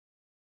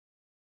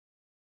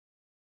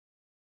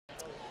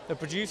the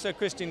producer,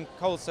 Christian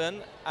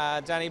Colson,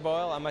 Danny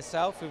Boyle, and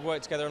myself, who've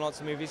worked together on lots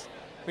of movies,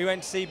 we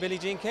went to see Billie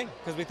Jean King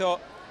because we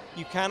thought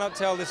you cannot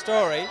tell this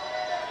story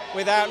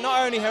without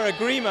not only her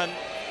agreement,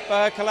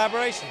 but her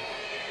collaboration.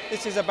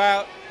 This is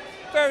about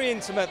very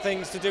intimate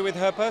things to do with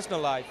her personal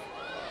life.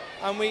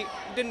 And we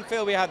didn't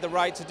feel we had the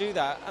right to do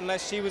that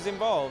unless she was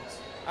involved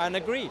and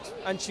agreed.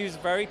 And she was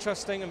very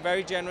trusting and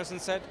very generous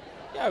and said,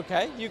 yeah,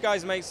 okay, you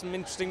guys make some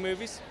interesting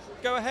movies,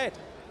 go ahead.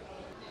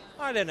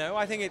 I don't know,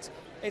 I think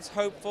it's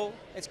hopeful,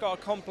 it's got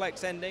a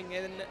complex ending,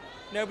 and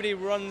nobody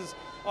runs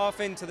off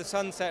into the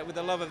sunset with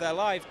the love of their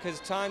life because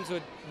times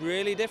were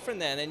really different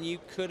then, and you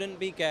couldn't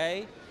be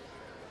gay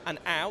and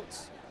out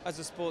as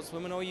a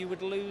sportswoman or you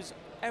would lose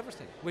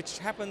everything, which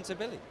happened to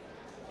Billie.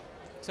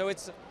 So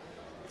it's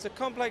a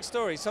complex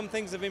story. Some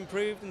things have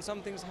improved and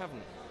some things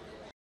haven't.